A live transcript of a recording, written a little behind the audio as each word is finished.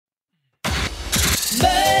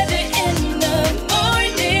Murder in the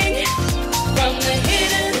morning from the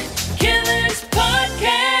Hidden Killers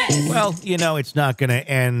podcast. Well, you know, it's not going to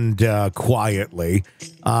end quietly.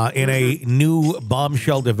 In a new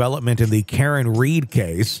bombshell development in the Karen Reed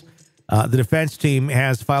case, the defense team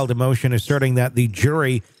has filed a motion asserting that the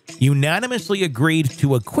jury unanimously agreed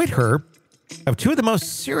to acquit her of two of the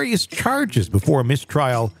most serious charges before a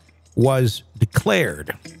mistrial was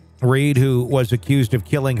declared. Reed, who was accused of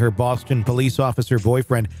killing her Boston police officer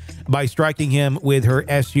boyfriend by striking him with her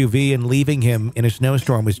SUV and leaving him in a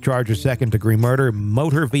snowstorm, was charged with second-degree murder,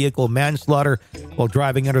 motor vehicle manslaughter while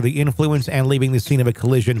driving under the influence, and leaving the scene of a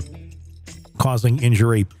collision causing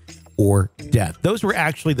injury or death. Those were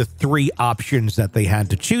actually the three options that they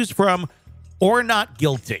had to choose from, or not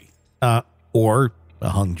guilty, or a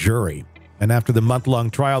hung jury. And after the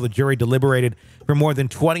month-long trial, the jury deliberated for more than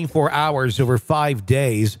 24 hours over 5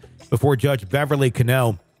 days before Judge Beverly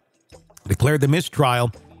Cannone declared the mistrial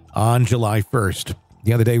on July 1st.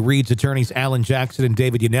 The other day, Reed's attorneys, Jackson and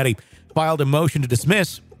David Yannetti, filed a motion to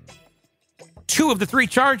dismiss two of the three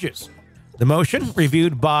charges. The motion,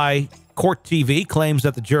 reviewed by Court TV, claims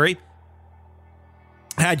that the jury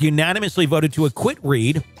had unanimously voted to acquit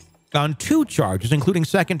Reed on two charges, including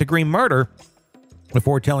second-degree murder,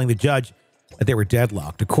 before telling the judge that they were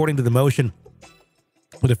deadlocked. According to the motion,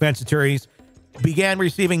 the defense attorneys began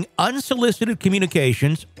receiving unsolicited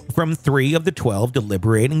communications from 3 of the 12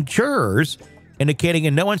 deliberating jurors, indicating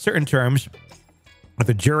in no uncertain terms that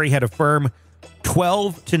the jury had a firm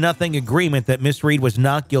 12-0 agreement that Miss Reed was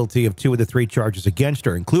not guilty of 2 of the 3 charges against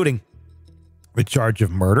her, including the charge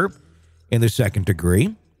of murder in the second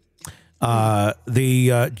degree.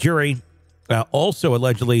 The jury also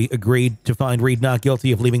allegedly agreed to find Reed not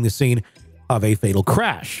guilty of leaving the scene of a fatal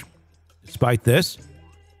crash. Despite this,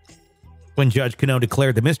 when Judge Cannone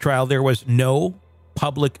declared the mistrial, there was no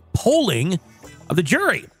public polling of the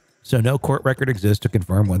jury. So no court record exists to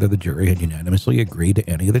confirm whether the jury had unanimously agreed to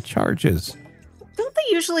any of the charges. Don't they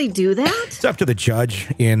usually do that? It's up to the judge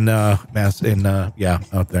out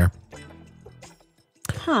there.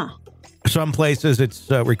 Huh. Some places it's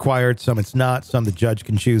required, some it's not, some the judge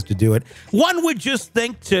can choose to do it. One would just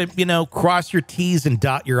think to, cross your T's and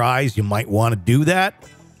dot your I's. You might want to do that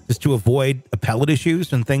just to avoid appellate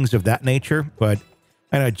issues and things of that nature. But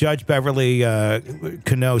I know Judge Beverly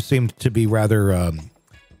Cannone seemed to be rather,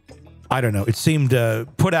 it seemed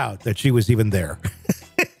put out that she was even there.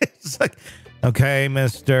 It's like, okay,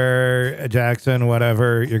 Mr. Jackson,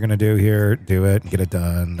 whatever you're going to do here, do it, get it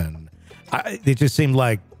done. And it just seemed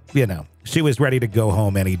like, she was ready to go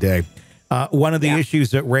home any day. One of the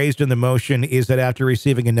issues that raised in the motion is that after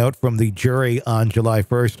receiving a note from the jury on July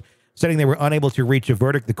 1st, stating they were unable to reach a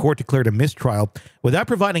verdict, the court declared a mistrial without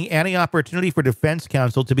providing any opportunity for defense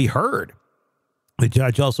counsel to be heard. The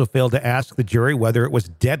judge also failed to ask the jury whether it was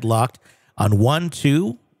deadlocked on 1,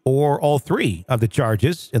 2, or all 3 of the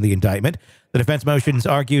charges in the indictment. The defense motions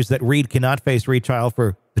argues that Reed cannot face retrial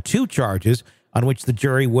for the 2 charges on which the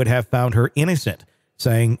jury would have found her innocent,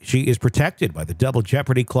 saying she is protected by the double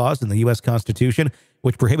jeopardy clause in the U.S. Constitution,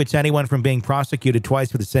 which prohibits anyone from being prosecuted twice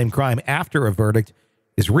for the same crime after a verdict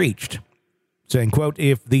is reached. Saying, quote,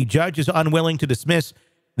 if the judge is unwilling to dismiss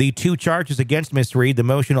the 2 charges against Miss Reed, the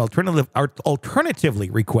motion alternatively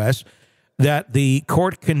requests that the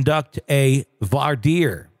court conduct a voir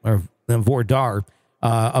dire of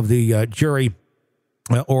the jury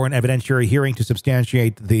or an evidentiary hearing to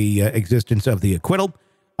substantiate the existence of the acquittal.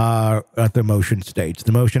 The motion states.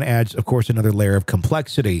 The motion adds, of course, another layer of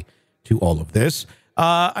complexity to all of this.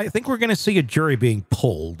 I think we're going to see a jury being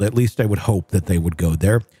pulled. At least I would hope that they would go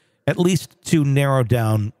there, at least to narrow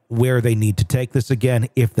down where they need to take this again,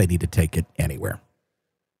 if they need to take it anywhere.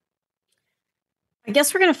 I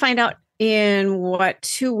guess we're going to find out in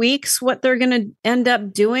 2 weeks what they're going to end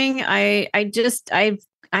up doing. I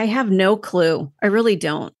have no clue. I really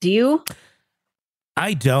don't. Do you?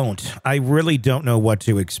 I don't. I really don't know what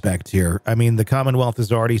to expect here. I mean, the Commonwealth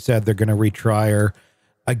has already said they're going to retry her.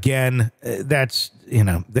 Again, that's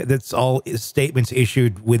all statements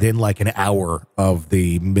issued within like an hour of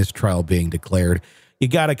the mistrial being declared. You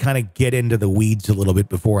got to kind of get into the weeds a little bit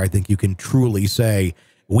before I think you can truly say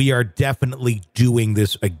we are definitely doing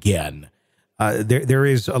this again. There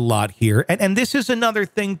is a lot here. And this is another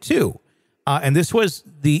thing, too. And this was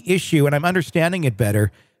the issue, and I'm understanding it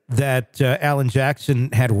better, that Alan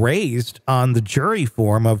Jackson had raised on the jury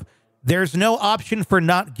form of there's no option for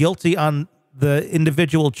not guilty on the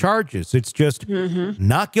individual charges. It's just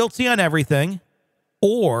not guilty on everything,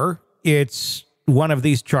 or it's one of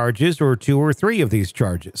these charges or 2 or 3 of these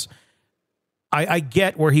charges. I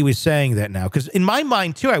get where he was saying that now, because in my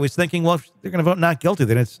mind, too, I was thinking, well, if they're going to vote not guilty,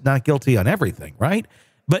 then it's not guilty on everything, right?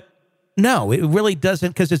 But no, it really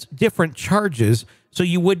doesn't, because it's different charges. So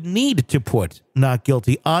you would need to put not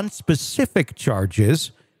guilty on specific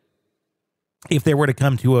charges if they were to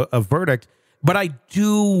come to a verdict. But I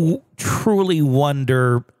do truly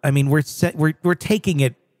wonder, I mean, we're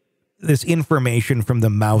taking this information from the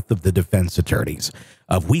mouth of the defense attorneys.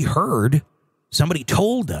 We heard, somebody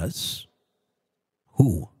told us.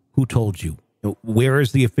 Who told you? Where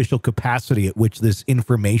is the official capacity at which this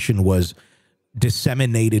information was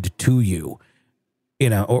disseminated to you? You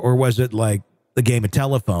know, or was it like the game of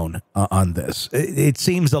telephone on this? It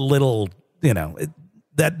seems a little, you know,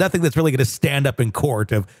 that nothing that's really going to stand up in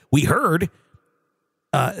court of, we heard.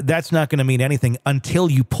 That's not going to mean anything until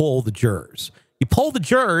you poll the jurors. You poll the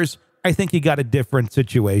jurors, I think you got a different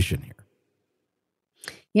situation here.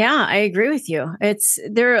 Yeah, I agree with you.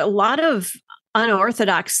 There are a lot of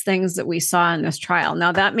unorthodox things that we saw in this trial.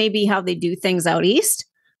 Now, that may be how they do things out east,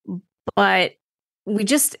 but we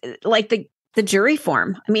just, like the jury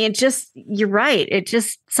form. I mean, you're right. It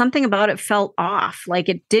just, something about it felt off. Like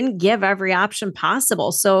it didn't give every option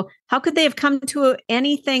possible. So how could they have come to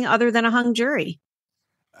anything other than a hung jury?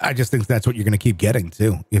 I just think that's what you're going to keep getting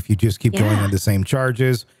too. If you just keep going on the same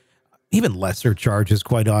charges, even lesser charges,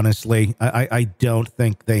 quite honestly, I don't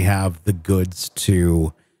think they have the goods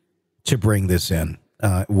to bring this in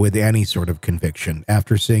with any sort of conviction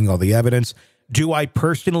after seeing all the evidence. Do I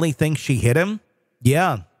personally think she hit him?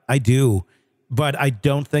 Yeah, I do. But I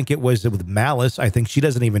don't think it was with malice. I think she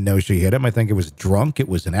doesn't even know she hit him. I think it was drunk. It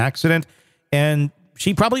was an accident. And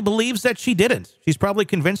she probably believes that she didn't. She's probably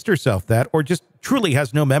convinced herself that, or just truly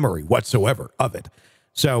has no memory whatsoever of it.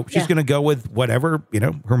 So she's going to go with whatever, you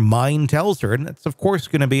know, her mind tells her. And that's, of course,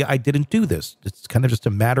 going to be, I didn't do this. It's kind of just a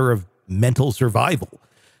matter of mental survival.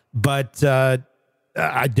 But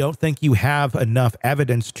I don't think you have enough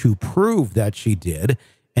evidence to prove that she did.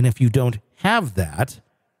 And if you don't have that,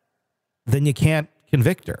 then you can't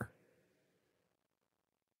convict her.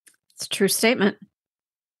 It's a true statement.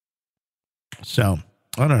 So,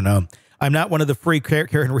 I don't know. I'm not one of the free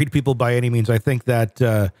Karen Reed people by any means. I think that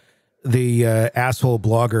the asshole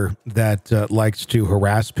blogger that likes to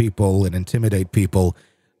harass people and intimidate people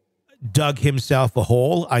dug himself a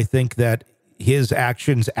hole. I think that his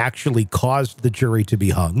actions actually caused the jury to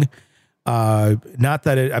be hung. Not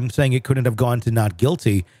that I'm saying it couldn't have gone to not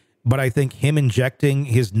guilty, but I think him injecting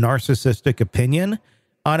his narcissistic opinion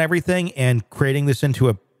on everything and creating this into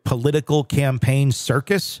a political campaign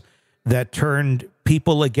circus that turned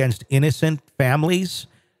people against innocent families,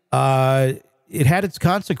 it had its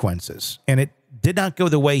consequences, and it did not go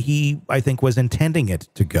the way he, I think, was intending it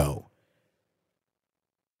to go.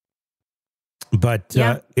 But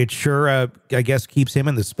it sure, I guess, keeps him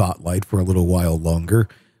in the spotlight for a little while longer,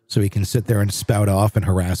 so he can sit there and spout off and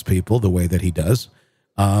harass people the way that he does.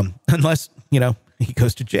 Unless, you know, he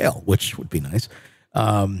goes to jail, which would be nice.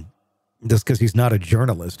 Just because he's not a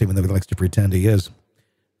journalist, even though he likes to pretend he is.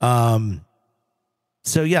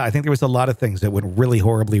 So, yeah, I think there was a lot of things that went really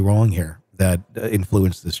horribly wrong here that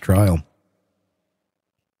influenced this trial.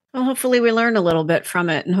 Well, hopefully we learned a little bit from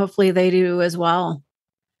it, and hopefully they do as well.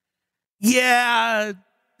 Yeah,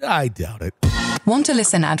 I doubt it. Want to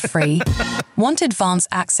listen ad-free? Want advanced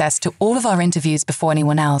access to all of our interviews before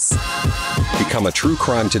anyone else? Become a True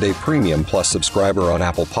Crime Today Premium Plus subscriber on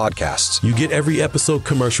Apple Podcasts. You get every episode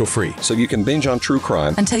commercial-free. So you can binge on true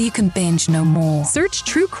crime until you can binge no more. Search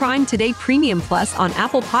True Crime Today Premium Plus on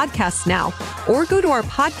Apple Podcasts now, or go to our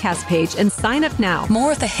podcast page and sign up now.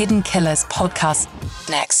 More of the Hidden Killers podcast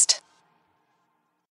next.